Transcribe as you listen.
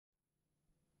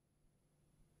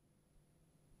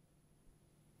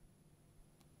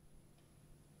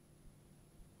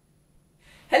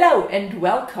Hello and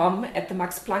welcome at the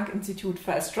Max Planck Institute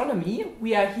for Astronomy.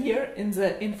 We are here in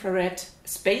the Infrared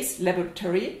Space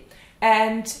Laboratory,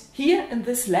 and here in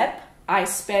this lab I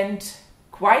spent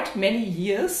quite many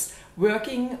years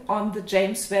working on the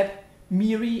James Webb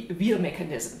MIRI wheel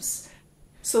mechanisms.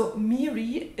 So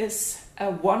MIRI is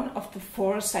one of the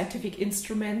 4 scientific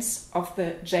instruments of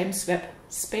the James Webb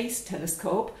Space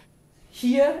Telescope.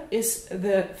 Here is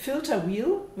the filter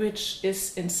wheel, which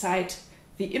is inside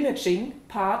the imaging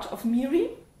part of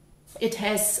MIRI. It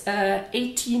has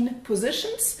 18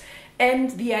 positions,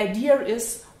 and the idea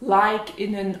is like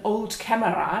in an old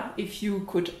camera, if you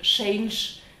could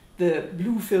change the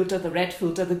blue filter, the red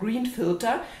filter, the green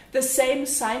filter, the same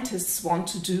scientists want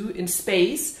to do in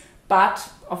space, but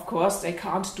of course they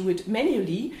can't do it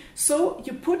manually. So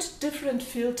you put different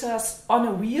filters on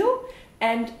a wheel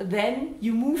and then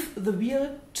you move the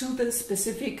wheel to the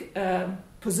specific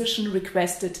position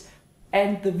requested.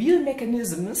 And the wheel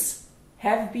mechanisms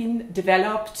have been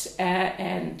developed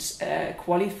and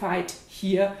qualified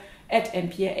here at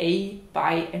MPIA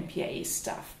by MPIA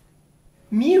staff.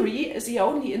 MIRI is the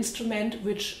only instrument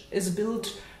which is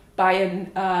built by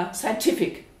a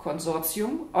scientific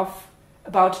consortium of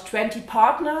about 20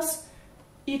 partners,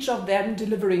 each of them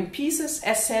delivering pieces.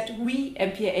 As said, we,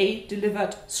 MPIA,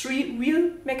 delivered 3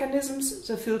 wheel mechanisms,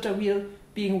 the filter wheel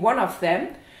being one of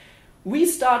them. We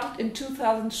started in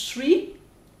 2003.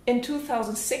 In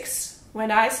 2006,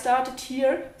 when I started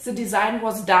here, the design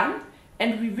was done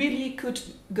and we really could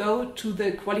go to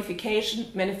the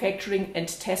qualification, manufacturing and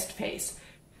test phase.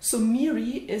 So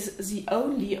MIRI is the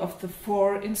only of the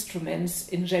 4 instruments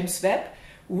in James Webb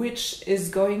which is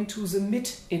going to the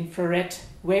mid-infrared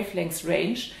wavelength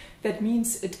range. That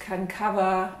means it can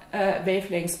cover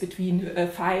wavelengths between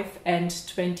 5 and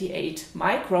 28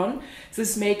 micron.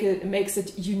 This makes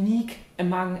it unique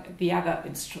among the other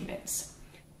instruments.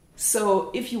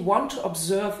 So if you want to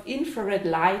observe infrared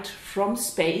light from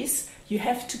space, you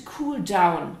have to cool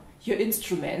down your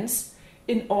instruments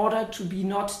in order to be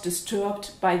not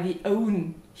disturbed by the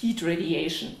own heat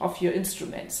radiation of your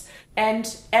instruments.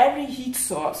 And every heat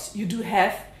source you do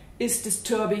have is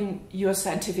disturbing your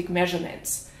scientific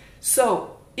measurements.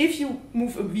 So if you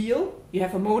move a wheel, you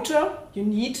have a motor, you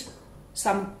need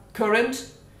some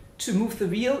current to move the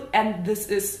wheel, and this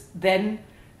is then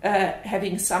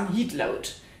having some heat load.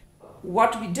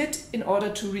 What we did in order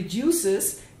to reduce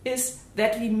this is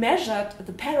that we measured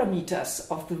the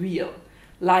parameters of the wheel,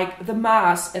 like the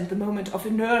mass and the moment of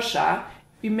inertia.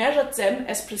 We measured them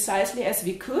as precisely as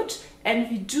we could,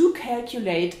 and we do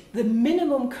calculate the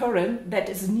minimum current that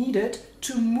is needed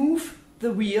to move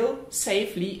the wheel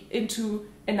safely into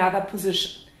another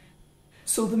position.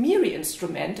 So the MIRI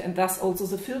instrument, and thus also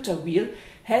the filter wheel,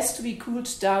 has to be cooled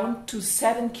down to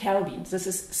 7 Kelvin. This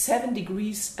is 7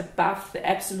 degrees above the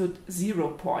absolute 0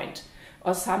 point,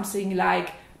 or something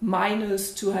like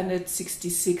minus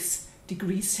 266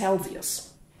 degrees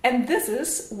Celsius. And this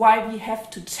is why we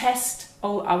have to test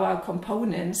all our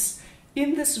components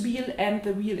in this wheel and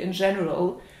the wheel in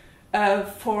general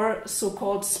for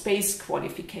so-called space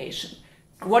qualification.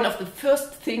 One of the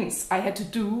first things I had to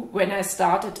do when I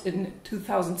started in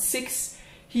 2006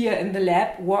 here in the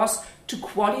lab was to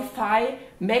qualify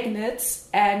magnets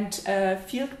and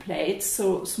field plates,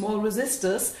 so small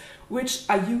resistors, which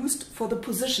are used for the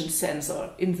position sensor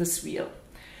in this wheel.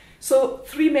 So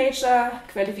 3 major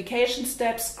qualification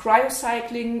steps: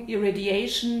 cryocycling,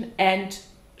 irradiation and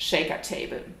shaker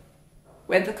table.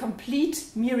 When the complete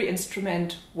MIRI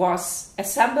instrument was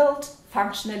assembled,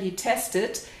 functionally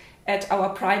tested at our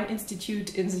Prime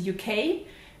Institute in the UK,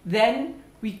 then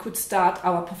we could start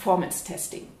our performance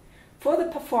testing. For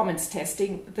the performance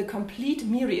testing, the complete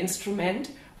MIRI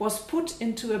instrument was put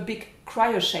into a big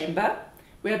cryo chamber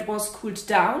where it was cooled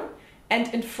down,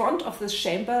 and in front of this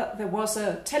chamber there was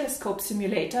a telescope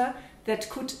simulator that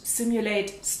could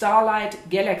simulate starlight,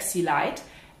 galaxy light,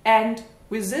 and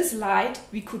with this light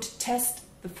we could test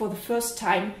for the first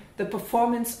time the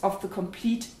performance of the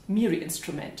complete MIRI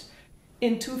instrument.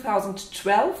 In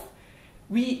 2012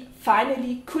 we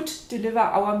finally could deliver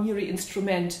our MIRI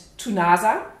instrument to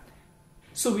NASA.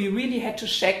 So we really had to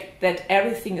check that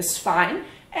everything is fine,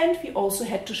 and we also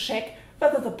had to check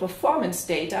whether the performance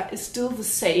data is still the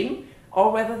same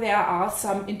or whether there are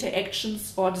some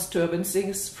interactions or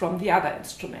disturbances from the other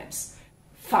instruments.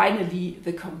 Finally,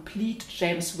 the complete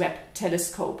James Webb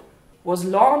Telescope was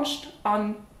launched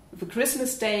on the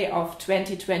Christmas Day of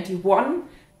 2021.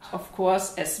 Of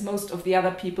course, as most of the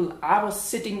other people, I was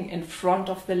sitting in front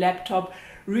of the laptop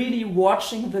really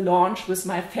watching the launch with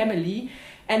my family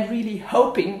and really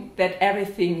hoping that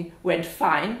everything went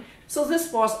fine. So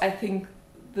this was, I think,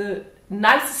 the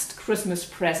nicest Christmas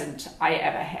present I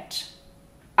ever had.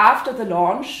 After the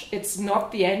launch, it's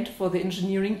not the end for the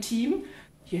engineering team.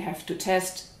 You have to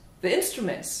test the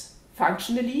instruments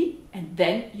functionally, and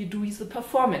then you do the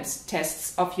performance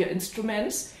tests of your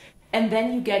instruments, and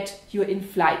then you get your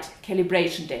in-flight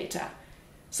calibration data.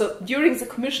 So during the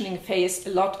commissioning phase,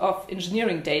 a lot of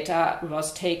engineering data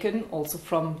was taken, also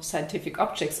from scientific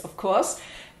objects, of course.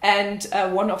 And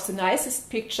one of the nicest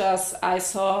pictures I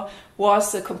saw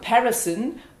was a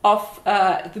comparison of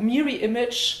the MIRI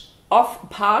image of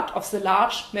part of the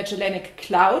large Magellanic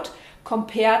Cloud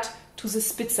compared to the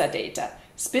Spitzer data.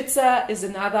 Spitzer is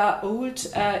another old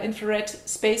infrared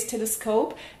space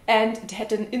telescope, and it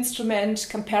had an instrument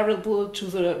comparable to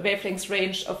the wavelength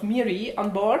range of MIRI on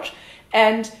board.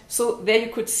 And so there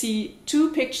you could see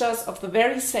two pictures of the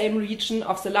very same region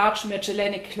of the large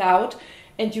Magellanic Cloud,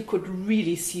 and you could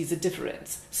really see the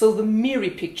difference. So the MIRI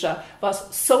picture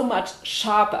was so much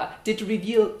sharper, did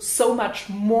reveal so much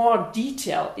more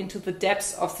detail into the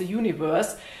depths of the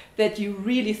universe, that you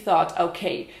really thought,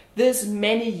 okay, this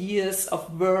many years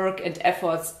of work and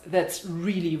efforts, that's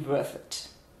really worth it.